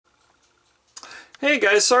Hey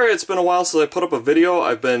guys, sorry it's been a while since I put up a video.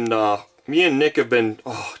 Me and Nick have been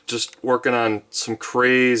just working on some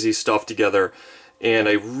crazy stuff together, and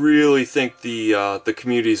I really think the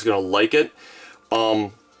community is gonna like it.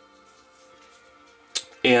 I've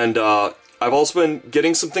also been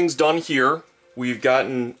getting some things done here. We've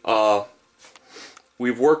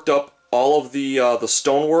worked up all of the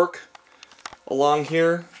stonework along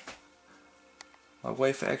here. My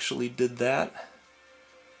wife actually did that.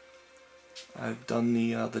 I've done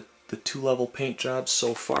the two-level paint job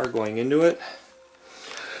so far going into it.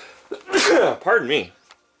 Pardon me.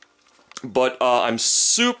 But I'm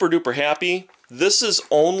super duper happy. This is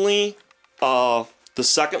only the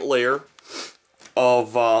second layer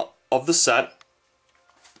of the set.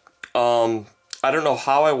 I don't know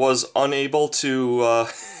how I was unable to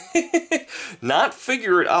not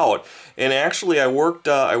figure it out. And actually, I worked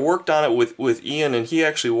on it with Ian, and he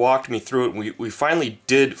actually walked me through it. And we finally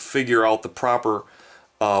did figure out the proper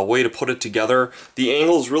way to put it together. The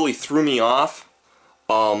angles really threw me off,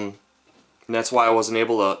 and that's why I wasn't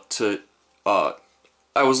able to. I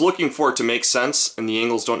was looking for it to make sense, and the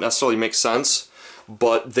angles don't necessarily make sense,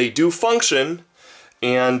 but they do function,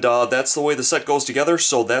 and that's the way the set goes together.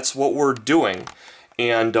 So that's what we're doing.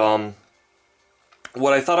 And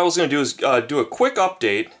what I thought I was going to do is do a quick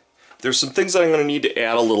update. There's some things that I'm going to need to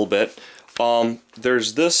add a little bit.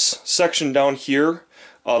 There's this section down here.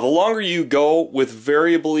 The longer you go with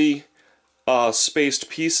variably spaced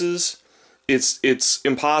pieces, it's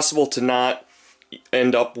impossible to not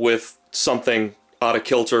end up with something out of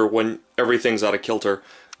kilter when everything's out of kilter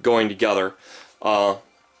going together. So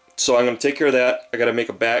I'm going to take care of that. I got to make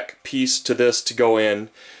a back piece to this to go in.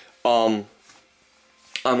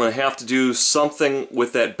 I'm going to have to do something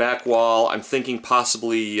with that back wall. I'm thinking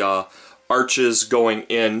possibly arches going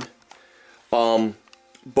in. But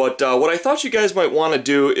what I thought you guys might want to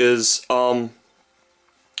do is, I've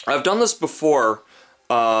done this before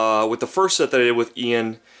with the first set that I did with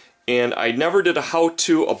Ian, and I never did a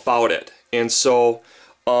how-to about it. And so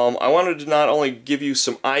I wanted to not only give you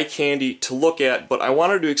some eye candy to look at, but I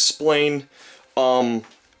wanted to explain,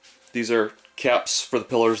 these are caps for the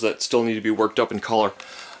pillars that still need to be worked up in color.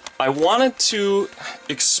 I wanted to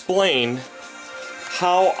explain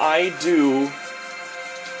how I do,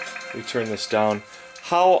 let me turn this down,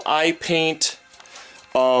 how I paint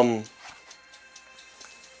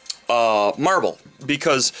marble,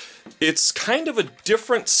 because it's kind of a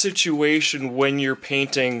different situation when you're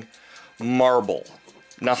painting marble.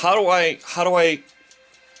 Now how do I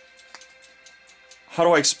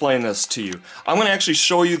explain this to you? I'm going to actually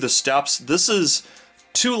show you the steps. This is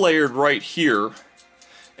two-layered right here,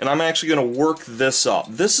 and I'm actually going to work this up.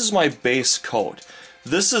 This is my base coat.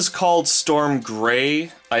 This is called Storm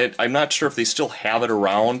Gray. I'm not sure if they still have it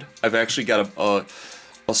around. I've actually got a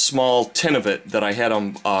small tin of it that I had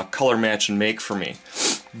them color match and make for me.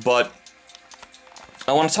 But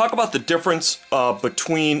I want to talk about the difference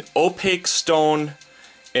between opaque stone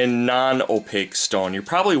and non-opaque stone. You're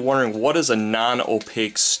probably wondering, what is a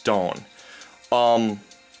non-opaque stone?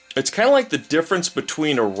 It's kind of like the difference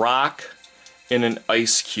between a rock and an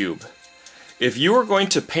ice cube. If you were going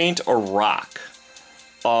to paint a rock,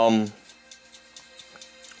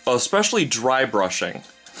 especially dry brushing,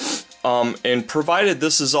 and provided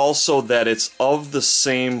this is also that it's of the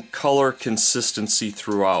same color consistency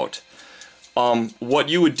throughout, what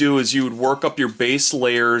you would do is you would work up your base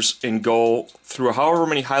layers and go through however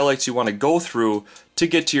many highlights you want to go through to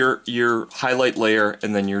get to your highlight layer,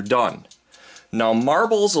 and then you're done. Now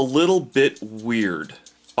marble's a little bit weird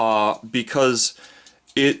because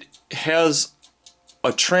it has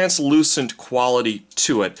a translucent quality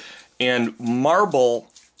to it, and marble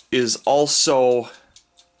is also,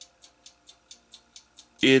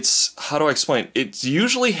 it's, how do I explain? It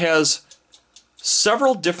usually has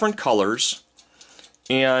several different colors,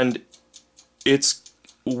 and it's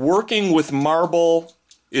working with marble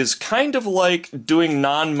is kind of like doing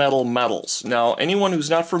non-metal metals. Now, anyone who's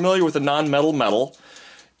not familiar with a non-metal metal,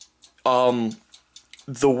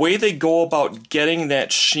 the way they go about getting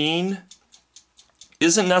that sheen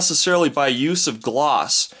isn't necessarily by use of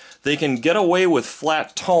gloss. They can get away with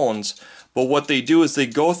flat tones, but what they do is they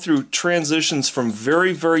go through transitions from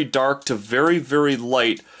very, very dark to very, very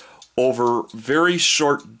light over very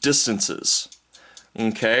short distances.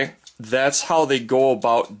 Okay? That's how they go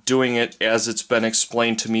about doing it, as it's been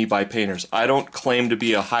explained to me by painters. I don't claim to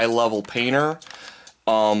be a high-level painter,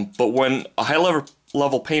 but when a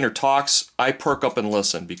high-level painter talks, I perk up and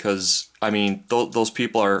listen, because, I mean, those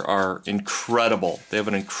people are incredible. They have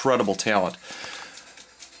an incredible talent.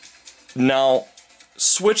 Now,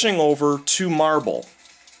 switching over to marble,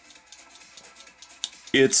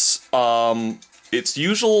 it's it's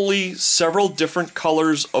usually several different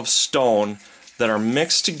colors of stone that are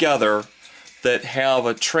mixed together that have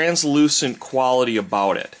a translucent quality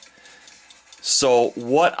about it. So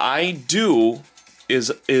what I do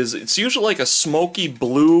is it's usually like a smoky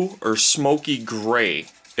blue or smoky gray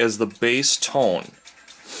as the base tone.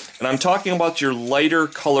 And I'm talking about your lighter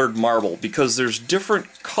colored marble because there's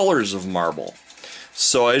different colors of marble.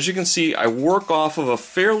 So as you can see, I work off of a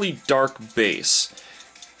fairly dark base.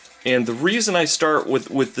 And the reason I start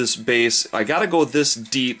with this base, I gotta go this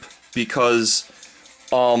deep because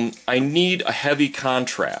I need a heavy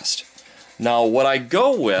contrast. Now what I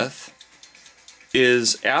go with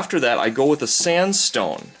is, after that, I go with a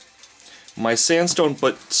sandstone. My sandstone,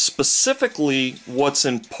 but specifically what's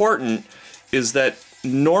important is that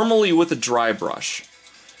normally with a dry brush,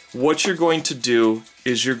 what you're going to do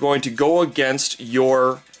is you're going to go against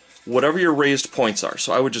your whatever your raised points are.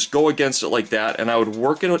 So I would just go against it like that, and I would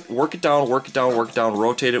work it down,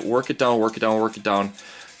 rotate it, work it down, work it down, work it down.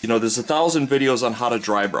 You know, there's 1,000 videos on how to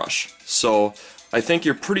dry brush. So I think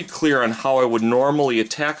you're pretty clear on how I would normally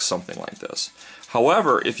attack something like this.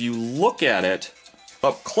 However, if you look at it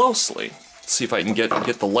up closely, let's see if I can get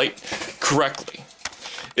the light correctly.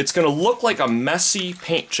 It's going to look like a messy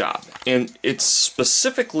paint job, and it's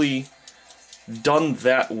specifically done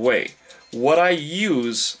that way. What I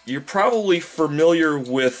use, you're probably familiar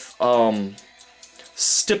with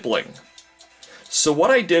stippling. So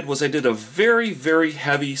what I did was I did a very, very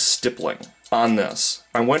heavy stippling on this.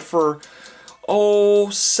 I went for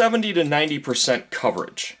 70 to 90%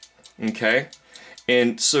 coverage. Okay?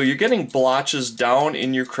 And so you're getting blotches down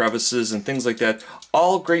in your crevices and things like that.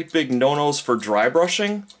 All great big no-nos for dry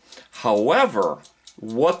brushing. However,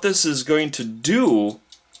 what this is going to do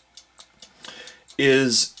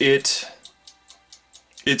is it's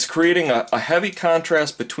creating a heavy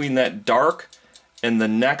contrast between that dark and the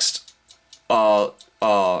next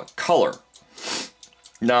color.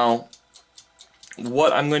 Now,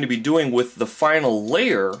 what I'm going to be doing with the final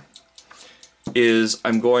layer is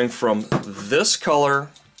I'm going from this color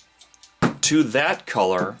to that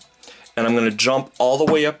color, and I'm going to jump all the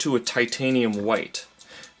way up to a titanium white.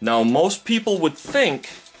 Now, most people would think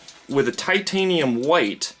with a titanium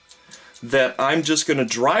white that I'm just going to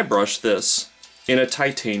dry brush this in a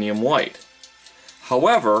titanium white.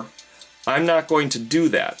 However, I'm not going to do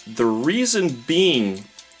that. The reason being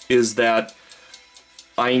is that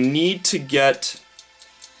I need to get,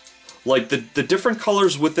 like, the different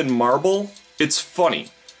colors within marble. It's funny.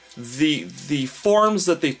 The forms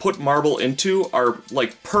that they put marble into are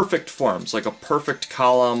like perfect forms, like a perfect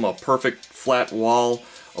column, a perfect flat wall,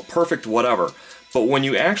 a perfect whatever. But when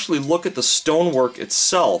you actually look at the stonework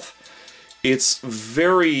itself, it's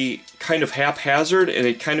very kind of haphazard, and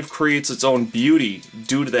it kind of creates its own beauty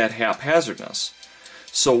due to that haphazardness.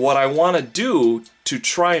 So what I want to do to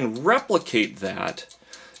try and replicate that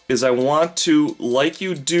is I want to, like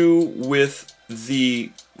you do with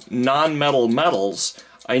the non-metal metals,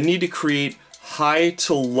 I need to create high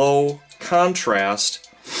to low contrast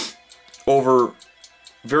over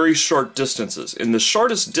very short distances. And the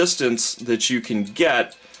shortest distance that you can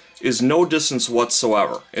get is no distance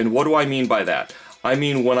whatsoever. And what do I mean by that? I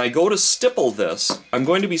mean, when I go to stipple this, I'm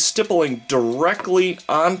going to be stippling directly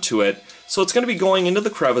onto it. So it's going to be going into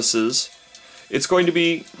the crevices. It's going to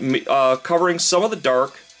be covering some of the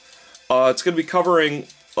dark. It's going to be covering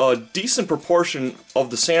a decent proportion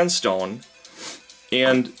of the sandstone.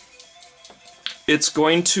 And it's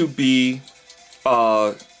going to be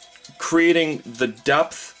creating the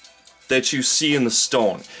depth that you see in the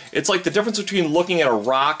stone. It's like the difference between looking at a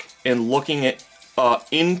rock and looking at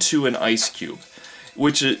into an ice cube,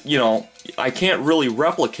 which is, you know, I can't really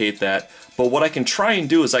replicate that, but what I can try and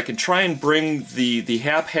do is I can try and bring the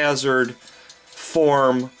haphazard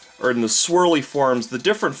form, or in the swirly forms, the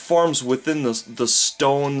different forms within the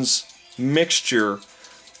stone's mixture,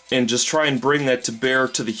 and just try and bring that to bear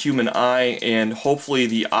to the human eye, and hopefully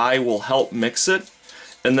the eye will help mix it,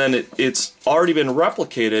 and then it's already been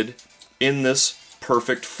replicated in this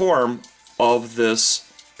perfect form of this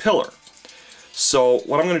pillar. So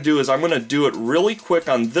what I'm going to do is I'm going to do it really quick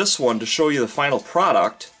on this one to show you the final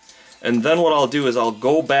product, and then what I'll do is I'll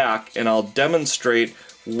go back and I'll demonstrate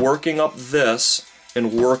working up this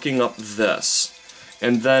and working up this.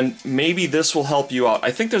 And then maybe this will help you out. I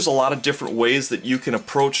think there's a lot of different ways that you can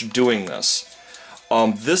approach doing this.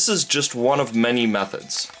 This is just one of many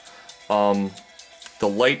methods. The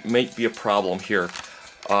light might be a problem here.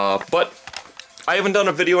 But I haven't done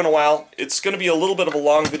a video in a while. It's going to be a little bit of a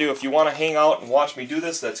long video. If you want to hang out and watch me do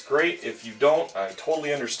this, that's great. If you don't, I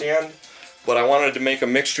totally understand. But I wanted to make a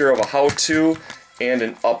mixture of a how-to and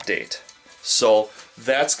an update. So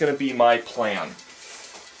that's going to be my plan.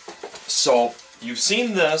 So you've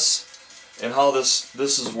seen this and how this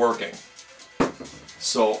is working.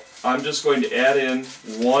 So I'm just going to add in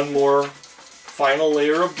one more final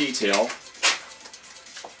layer of detail.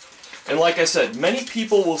 And like I said, many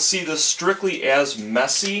people will see this strictly as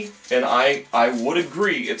messy, and I would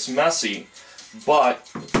agree it's messy, but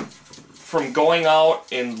from going out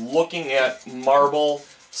and looking at marble,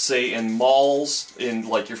 say in malls, in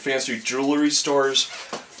like your fancy jewelry stores,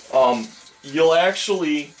 you'll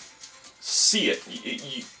actually see it.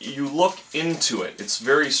 You look into it. It's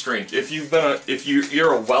very strange. If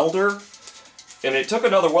you're a welder, and it took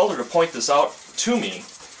another welder to point this out to me,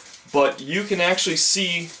 but you can actually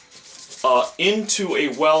see into a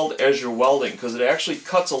weld as you're welding, because it actually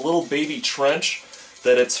cuts a little baby trench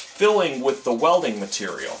that it's filling with the welding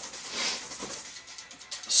material.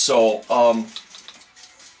 So,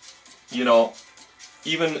 you know,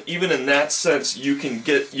 even in that sense, you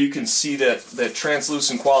can see that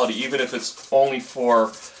translucent quality, even if it's only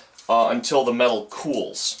for until the metal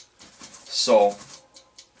cools. So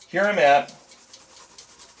here I'm at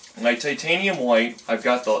my titanium white. I've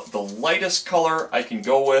got the lightest color I can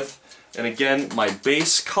go with, and again, my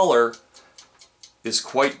base color is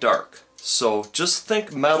quite dark. So just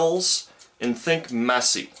think metals and think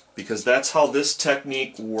messy, because that's how this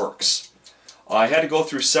technique works. I had to go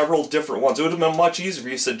through several different ones. It would have been much easier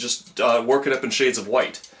if you said just work it up in shades of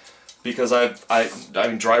white, because I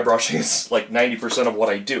mean, dry brushing is like 90% of what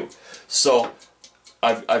I do. So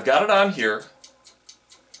I've got it on here,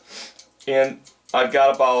 and I've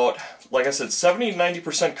got about, like I said, 70 to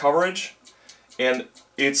 90% coverage, and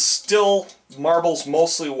it's still marble's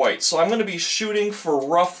mostly white. So I'm going to be shooting for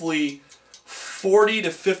roughly 40 to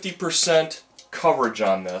 50% coverage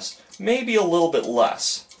on this, maybe a little bit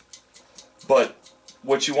less. But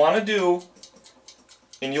what you want to do,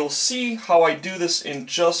 and you'll see how I do this in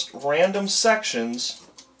just random sections,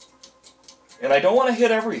 and I don't want to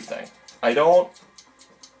hit everything. I don't,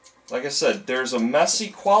 like I said, there's a messy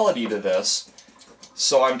quality to this,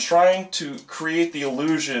 so I'm trying to create the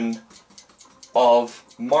illusion of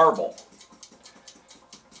marble.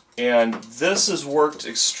 And this has worked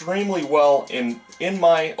extremely well in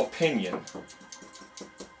my opinion.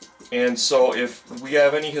 And so if we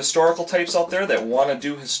have any historical types out there that want to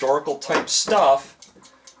do historical type stuff,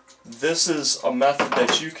 this is a method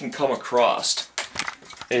that you can come across.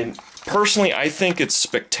 And personally, I think it's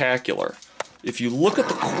spectacular. If you look at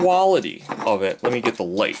the quality of it, let me get the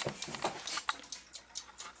light.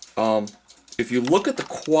 If you look at the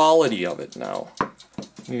quality of it now,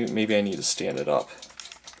 maybe I need to stand it up.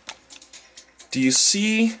 Do you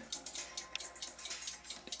see,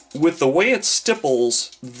 with the way it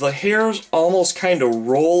stipples, the hairs almost kind of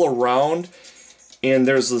roll around and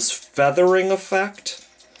there's this feathering effect?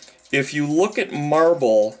 If you look at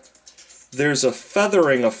marble, there's a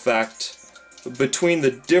feathering effect between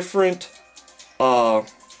the different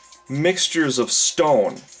mixtures of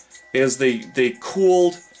stone as they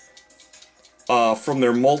cooled from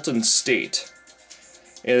their molten state.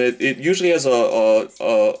 And it usually has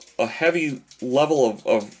a heavy level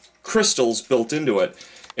of crystals built into it,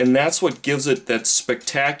 and that's what gives it that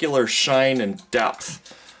spectacular shine and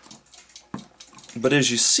depth. But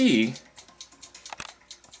as you see,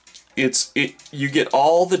 you get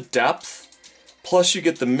all the depth, plus you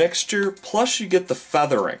get the mixture, plus you get the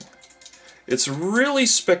feathering. It's really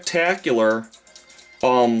spectacular,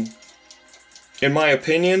 in my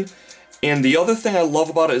opinion. And the other thing I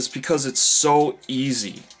love about it is because it's so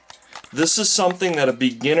easy. This is something that a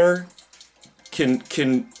beginner can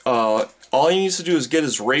all he needs to do is get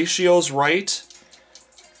his ratios right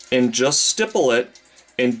and just stipple it,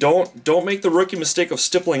 and don't make the rookie mistake of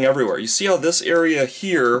stippling everywhere. You see how this area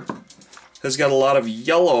here has got a lot of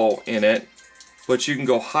yellow in it, but you can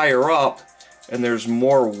go higher up and there's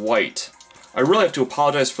more white. I really have to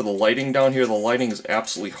apologize for the lighting down here. The lighting is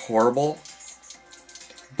absolutely horrible.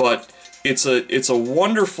 But it's a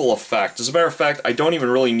wonderful effect. As a matter of fact, I don't even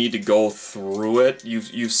really need to go through it.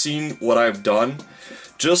 You've seen what I've done.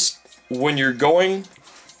 Just when you're going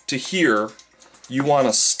to here, you want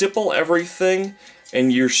to stipple everything,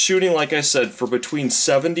 and you're shooting, like I said, for between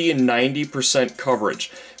 70 and 90%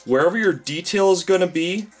 coverage. Wherever your detail is going to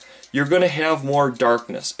be, you're going to have more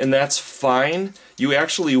darkness, and that's fine. You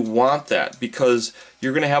actually want that because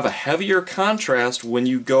you're going to have a heavier contrast when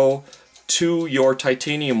you go to your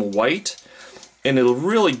titanium white, and it'll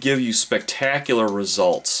really give you spectacular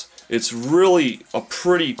results. It's really a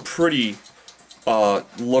pretty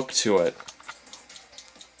look to it.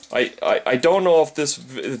 I don't know if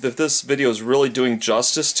this video is really doing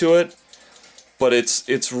justice to it, but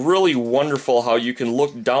it's really wonderful how you can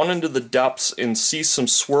look down into the depths and see some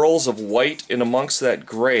swirls of white in amongst that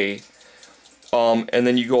gray, and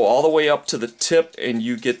then you go all the way up to the tip and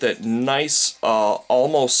you get that nice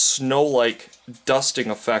almost snow-like dusting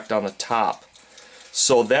effect on the top.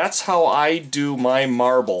 So that's how I do my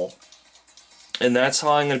marble, and that's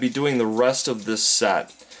how I'm going to be doing the rest of this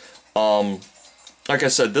set. Like I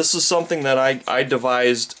said, this is something that I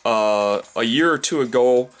devised a year or two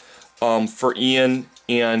ago for Ian,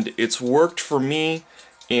 and it's worked for me,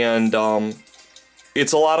 and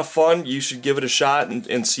it's a lot of fun. You should give it a shot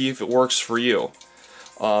and see if it works for you.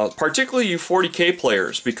 Particularly you 40K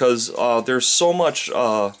players, because there's so much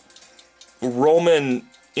Roman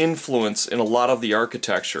influence in a lot of the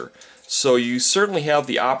architecture. So you certainly have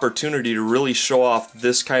the opportunity to really show off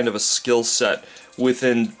this kind of a skill set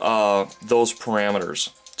within those parameters.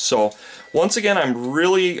 So once again, I'm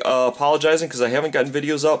really apologizing because I haven't gotten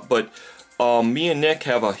videos up, but me and Nick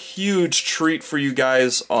have a huge treat for you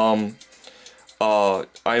guys. I'm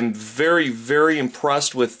very, very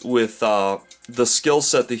impressed with the skill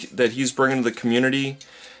set that he's bringing to the community,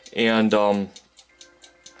 and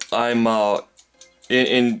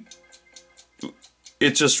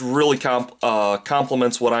it just really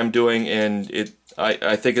complements what I'm doing, and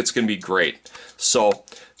I think it's going to be great. So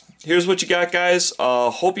here's what you got, guys.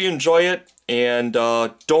 Hope you enjoy it, and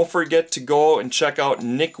don't forget to go and check out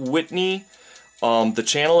Nick Whitney. The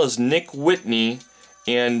channel is Nick Whitney,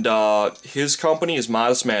 and his company is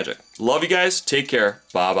Modest Magic. Love you guys. Take care.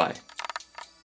 Bye-bye.